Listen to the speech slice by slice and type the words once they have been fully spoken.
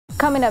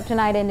Coming up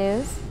tonight in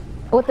news,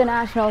 what the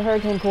National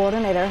Hurricane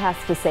Coordinator has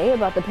to say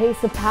about the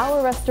pace of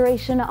power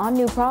restoration on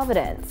New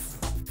Providence.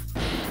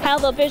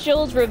 Health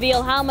officials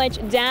reveal how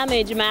much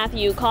damage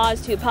Matthew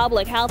caused to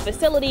public health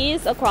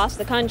facilities across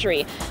the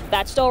country.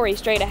 That story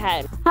straight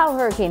ahead. How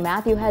Hurricane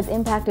Matthew has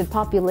impacted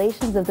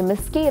populations of the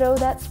mosquito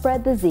that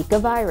spread the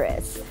Zika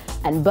virus.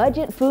 And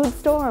budget food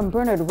store on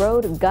Bernard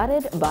Road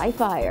gutted by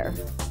fire.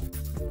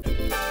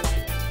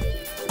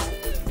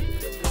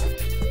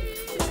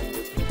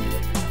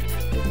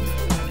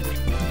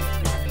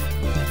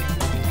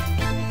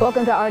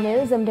 Welcome to our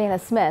news. I'm Dana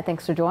Smith.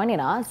 Thanks for joining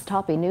us.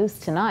 Topping news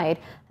tonight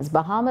as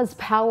Bahamas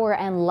Power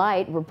and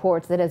Light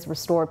reports that it has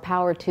restored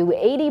power to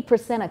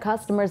 80% of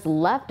customers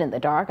left in the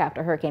dark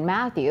after Hurricane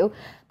Matthew.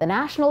 The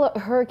National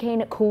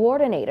Hurricane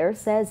Coordinator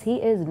says he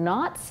is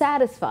not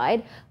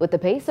satisfied with the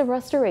pace of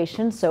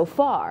restoration so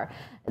far.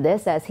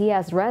 This as he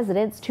asks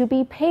residents to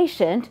be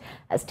patient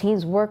as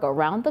teams work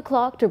around the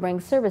clock to bring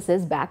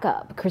services back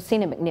up.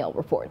 Christina McNeil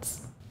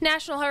reports.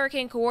 National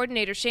Hurricane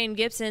Coordinator Shane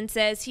Gibson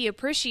says he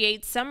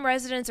appreciates some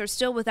residents are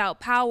still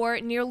without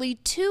power nearly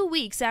 2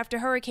 weeks after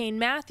Hurricane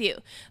Matthew,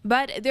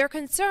 but their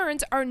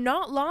concerns are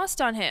not lost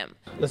on him.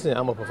 Listen,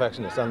 I'm a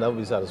perfectionist. I'll never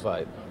be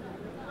satisfied.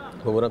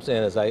 But what I'm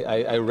saying is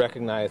I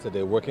recognize that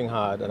they're working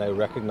hard, and I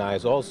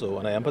recognize also,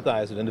 and I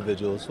empathize with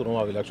individuals who don't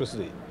have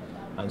electricity.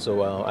 And so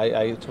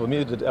for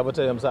me to ever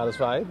tell you I'm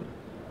satisfied,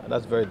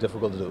 that's very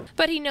difficult to do.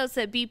 But he notes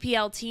that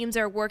BPL teams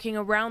are working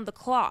around the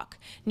clock.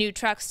 New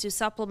trucks to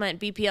supplement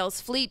BPL's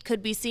fleet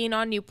could be seen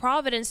on New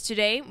Providence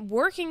today,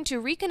 working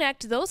to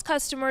reconnect those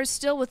customers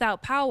still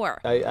without power.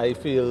 I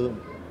feel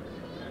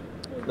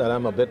that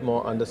I'm a bit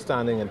more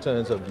understanding in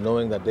terms of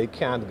knowing that they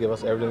can't give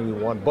us everything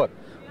we want. But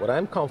what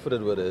I'm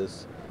comforted with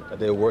is that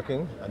they're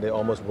working, and they're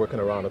almost working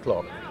around the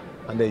clock.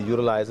 And they're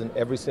utilizing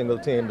every single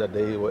team that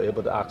they were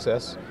able to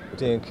access,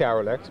 between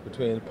Carolect,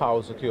 between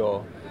Power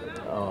Secure,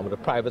 the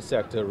private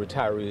sector,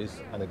 retirees,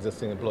 and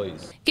existing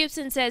employees.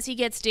 Gibson says he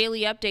gets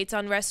daily updates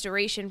on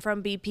restoration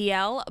from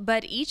BPL,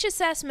 but each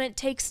assessment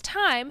takes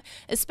time,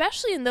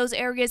 especially in those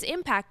areas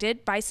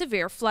impacted by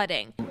severe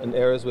flooding. In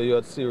areas where you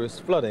had serious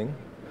flooding,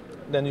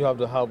 then you have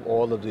to have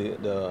all of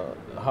the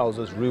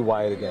houses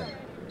rewired again.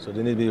 So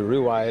they need to be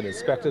rewired,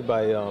 inspected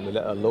by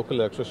a local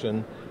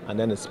electrician, and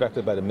then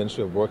inspected by the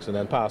Ministry of Works, and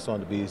then passed on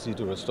to BEC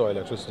to restore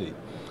electricity.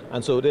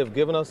 And so they've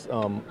given us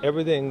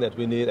everything that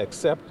we need,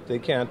 except they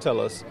can't tell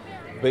us,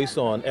 based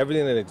on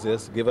everything that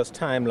exists, give us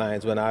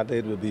timelines when our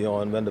date will be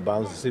on, when the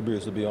balance of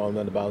Siberius will be on,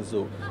 when the balance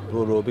of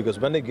Road, because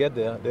when they get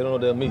there, they don't know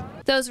they'll meet.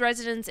 Those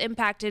residents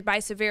impacted by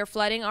severe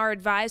flooding are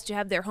advised to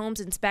have their homes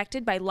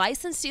inspected by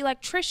licensed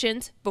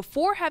electricians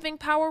before having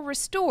power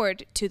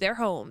restored to their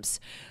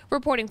homes.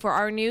 Reporting for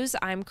our news,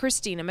 I'm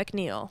Christina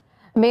McNeil.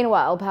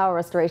 Meanwhile, power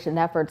restoration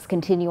efforts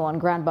continue on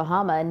Grand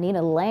Bahama.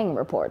 Nina Lang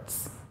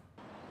reports.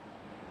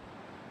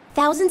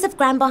 Thousands of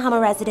Grand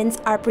Bahama residents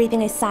are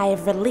breathing a sigh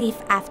of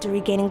relief after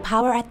regaining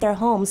power at their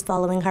homes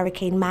following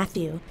Hurricane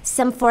Matthew.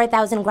 Some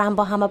 4,000 Grand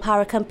Bahama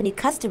Power Company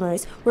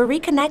customers were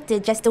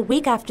reconnected just a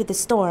week after the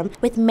storm,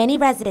 with many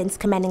residents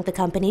commending the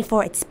company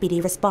for its speedy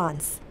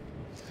response.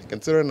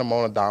 Considering the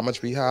amount of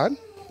damage we had,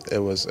 it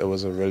was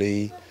a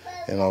really,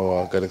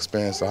 a good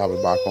experience to have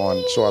it back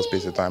on short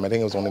space of time. I think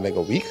it was only like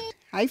a week.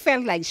 I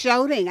felt like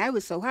shouting. I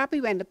was so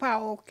happy when the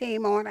power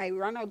came on. I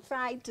ran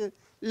outside to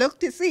look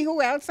to see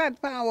who else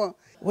had power.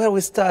 Well, we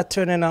start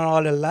turning on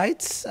all the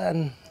lights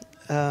and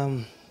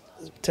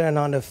turn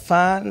on the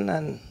fan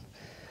and,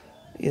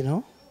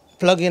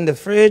 plug in the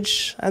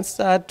fridge and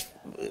start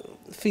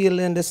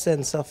feeling the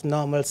sense of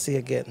normalcy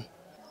again.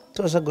 It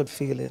was a good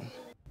feeling.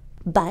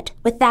 But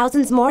with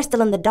thousands more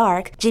still in the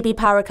dark, GB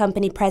Power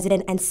Company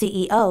President and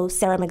CEO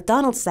Sarah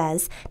McDonald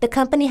says the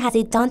company has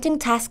a daunting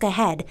task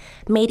ahead,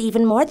 made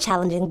even more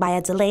challenging by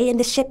a delay in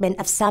the shipment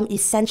of some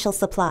essential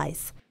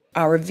supplies.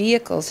 Our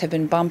vehicles have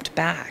been bumped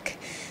back,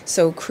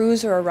 so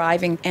crews are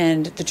arriving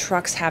and the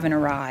trucks haven't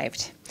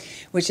arrived,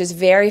 which is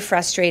very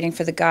frustrating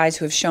for the guys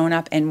who have shown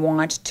up and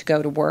want to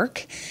go to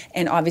work,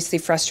 and obviously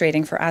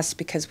frustrating for us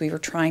because we were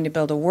trying to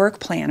build a work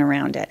plan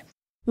around it.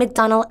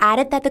 McDonald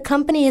added that the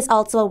company is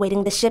also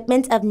awaiting the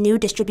shipment of new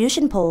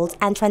distribution poles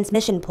and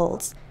transmission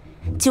poles.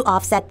 To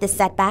offset this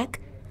setback,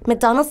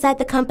 McDonald said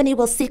the company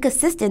will seek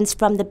assistance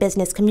from the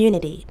business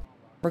community.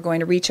 We're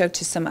going to reach out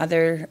to some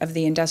other of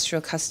the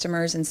industrial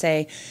customers and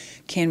say,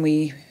 can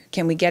we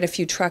get a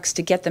few trucks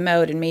to get them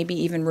out and maybe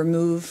even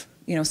remove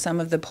some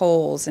of the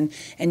poles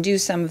and do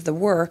some of the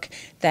work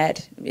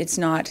that it's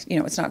not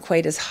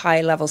quite as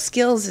high level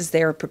skills as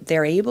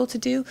they're able to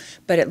do,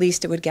 but at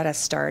least it would get us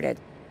started.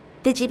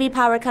 The GB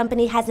Power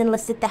Company has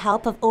enlisted the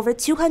help of over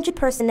 200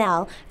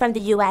 personnel from the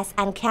U.S.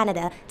 and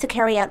Canada to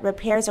carry out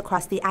repairs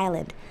across the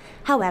island.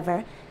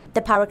 However,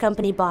 the power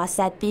company boss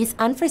said these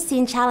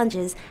unforeseen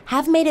challenges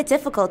have made it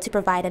difficult to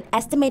provide an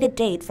estimated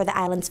date for the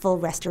island's full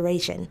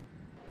restoration.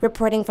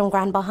 Reporting from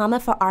Grand Bahama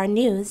for our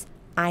news,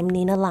 I'm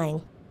Nina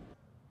Lang.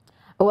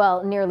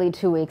 Well, nearly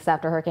 2 weeks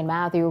after Hurricane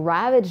Matthew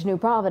ravaged New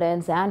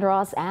Providence,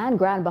 Andros, and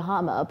Grand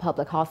Bahama,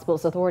 Public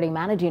Hospitals Authority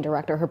Managing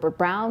Director Herbert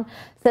Brown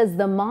says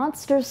the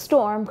monster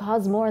storm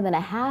caused more than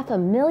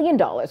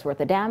 $500,000 worth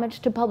of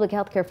damage to public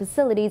health care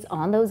facilities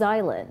on those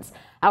islands.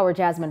 Our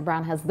Jasmine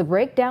Brown has the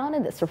breakdown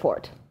in this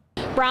report.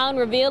 Brown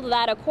revealed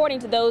that according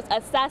to those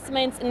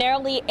assessments,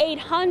 nearly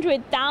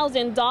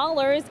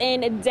 $800,000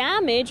 in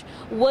damage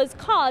was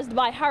caused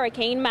by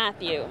Hurricane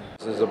Matthew.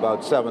 This is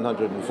about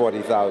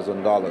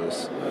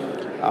 $740,000.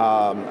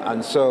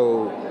 And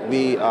so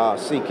we are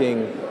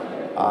seeking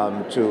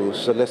to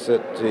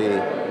solicit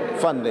the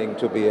funding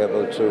to be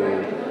able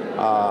to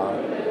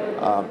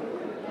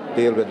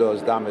deal with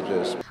those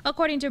damages.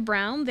 According to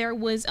Brown, there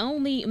was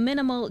only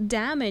minimal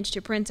damage to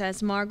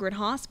Princess Margaret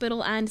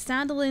Hospital and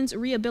Sandilands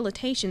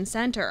Rehabilitation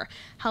Center.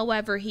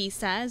 However, he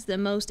says the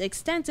most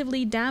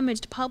extensively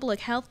damaged public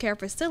health care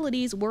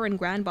facilities were in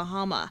Grand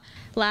Bahama.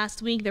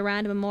 Last week, the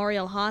Rand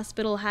Memorial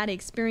Hospital had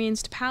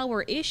experienced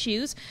power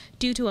issues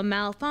due to a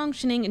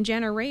malfunctioning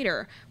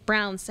generator.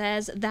 Brown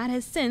says that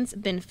has since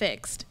been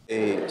fixed.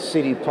 The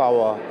city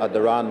power at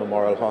the Rand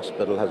Memorial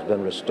Hospital has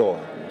been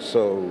restored,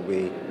 so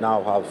we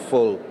now have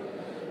full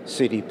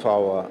city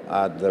power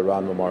at the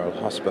Rand Memorial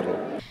Hospital.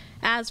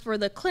 As for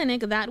the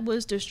clinic that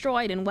was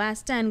destroyed in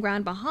West End,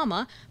 Grand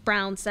Bahama,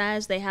 Brown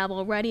says they have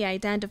already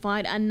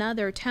identified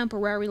another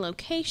temporary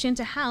location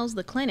to house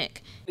the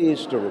clinic.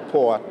 Pleased to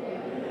report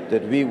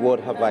that we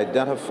would have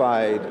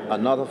identified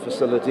another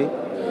facility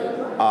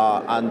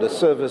and the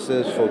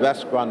services for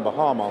West Grand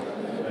Bahama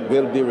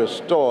will be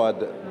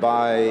restored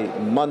by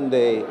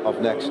Monday of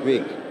next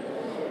week.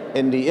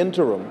 In the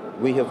interim,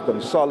 we have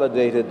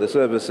consolidated the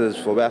services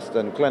for West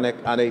End Clinic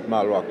and 8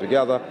 Mile Rock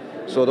together,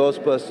 so those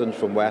persons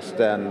from West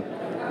End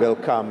will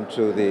come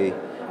to the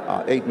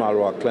 8 Mile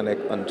Rock Clinic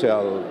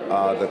until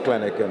the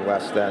clinic in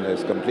West End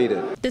is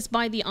completed.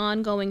 Despite the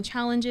ongoing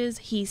challenges,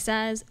 he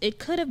says it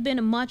could have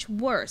been much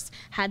worse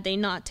had they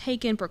not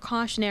taken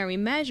precautionary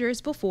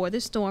measures before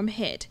the storm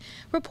hit.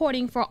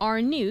 Reporting for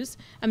our news,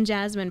 I'm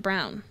Jasmine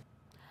Brown.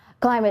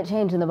 Climate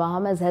change in the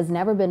Bahamas has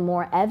never been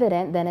more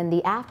evident than in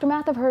the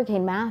aftermath of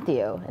Hurricane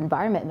Matthew.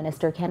 Environment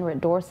Minister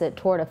Kenrick Dorset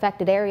toured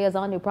affected areas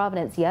on New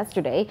Providence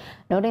yesterday,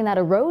 noting that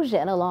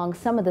erosion along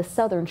some of the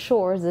southern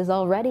shores is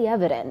already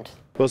evident.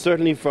 Well,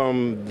 certainly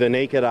from the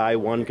naked eye,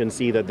 one can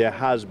see that there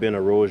has been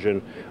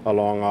erosion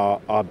along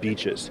our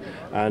beaches.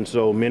 And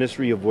so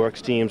Ministry of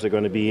Works teams are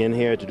going to be in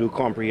here to do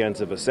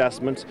comprehensive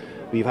assessments.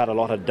 We've had a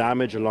lot of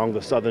damage along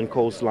the southern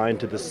coastline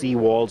to the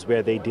seawalls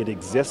where they did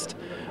exist.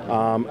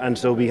 And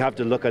so we have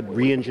to look at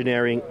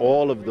re-engineering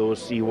all of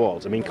those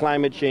seawalls. I mean,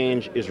 climate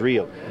change is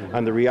real.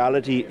 And the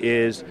reality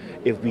is,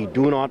 if we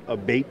do not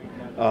abate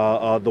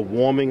the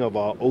warming of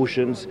our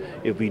oceans,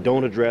 if we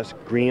don't address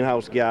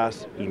greenhouse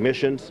gas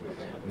emissions,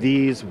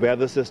 these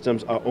weather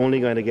systems are only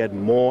going to get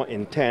more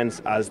intense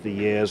as the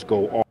years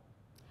go on.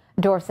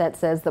 Dorset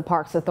says the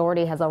Parks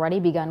Authority has already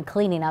begun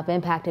cleaning up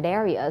impacted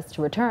areas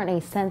to return a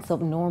sense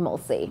of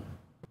normalcy.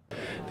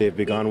 They've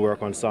begun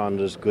work on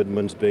Saunders,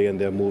 Goodman's Bay, and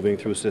they're moving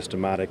through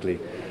systematically.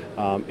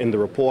 In the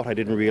report, I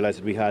didn't realize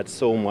that we had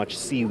so much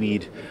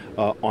seaweed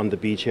on the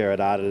beach here at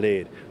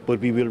Adelaide, but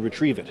we will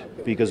retrieve it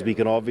because we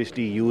can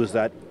obviously use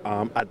that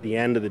at the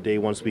end of the day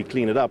once we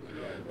clean it up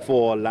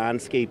for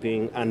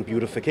landscaping and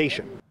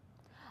beautification.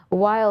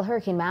 While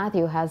Hurricane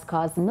Matthew has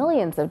caused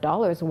millions of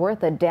dollars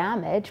worth of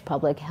damage,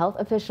 public health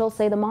officials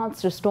say the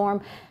monster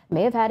storm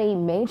may have had a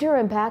major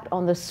impact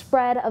on the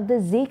spread of the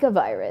Zika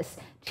virus.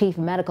 Chief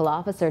Medical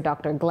Officer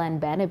Dr. Glenn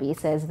Benaby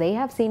says they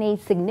have seen a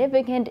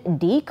significant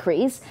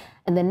decrease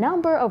in the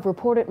number of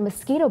reported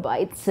mosquito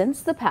bites since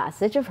the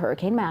passage of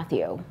Hurricane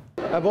Matthew.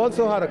 I've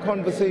also had a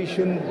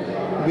conversation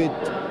with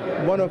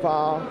one of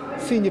our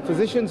senior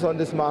physicians on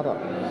this matter,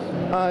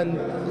 and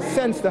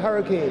since the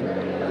hurricane,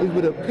 it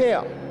would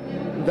appear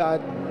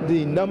that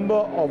the number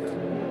of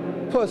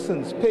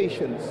persons,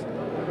 patients,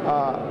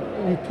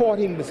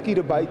 reporting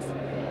mosquito bites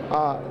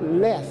are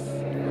less.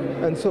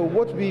 And so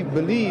what we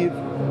believe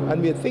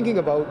and we are thinking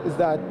about is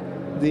that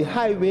the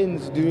high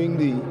winds during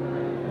the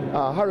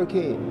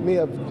hurricane may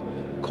have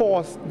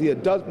caused the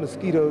adult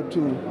mosquito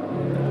to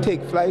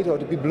take flight or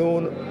to be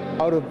blown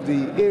out of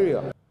the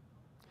area.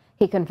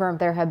 He confirmed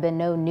there have been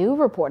no new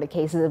reported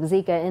cases of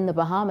Zika in the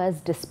Bahamas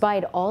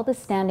despite all the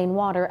standing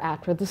water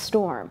after the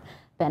storm.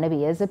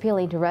 Benaby is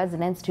appealing to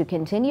residents to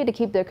continue to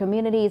keep their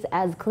communities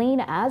as clean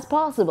as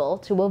possible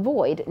to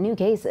avoid new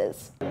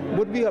cases.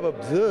 What we have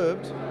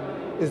observed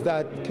is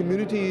that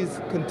communities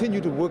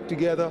continue to work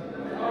together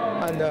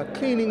and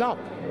cleaning up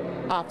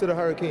after the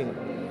hurricane.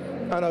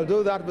 And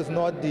although that was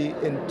not the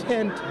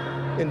intent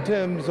in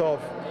terms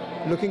of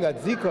looking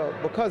at Zika,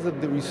 because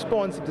of the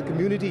response of the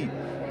community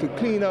to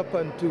clean up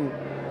and to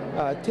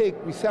take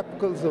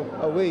receptacles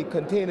away,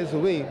 containers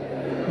away,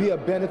 we are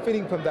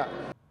benefiting from that.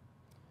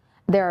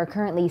 There are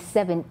currently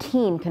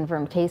 17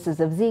 confirmed cases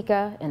of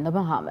Zika in the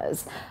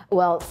Bahamas.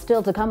 Well,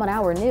 still to come on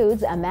Our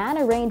News, a man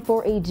arraigned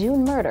for a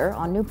June murder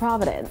on New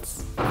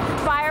Providence.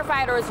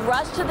 Firefighters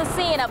rushed to the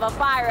scene of a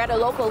fire at a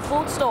local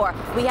food store.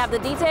 We have the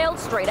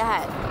details straight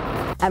ahead.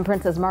 And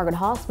Princess Margaret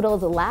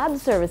Hospital's lab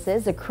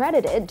services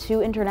accredited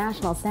to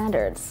international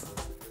standards.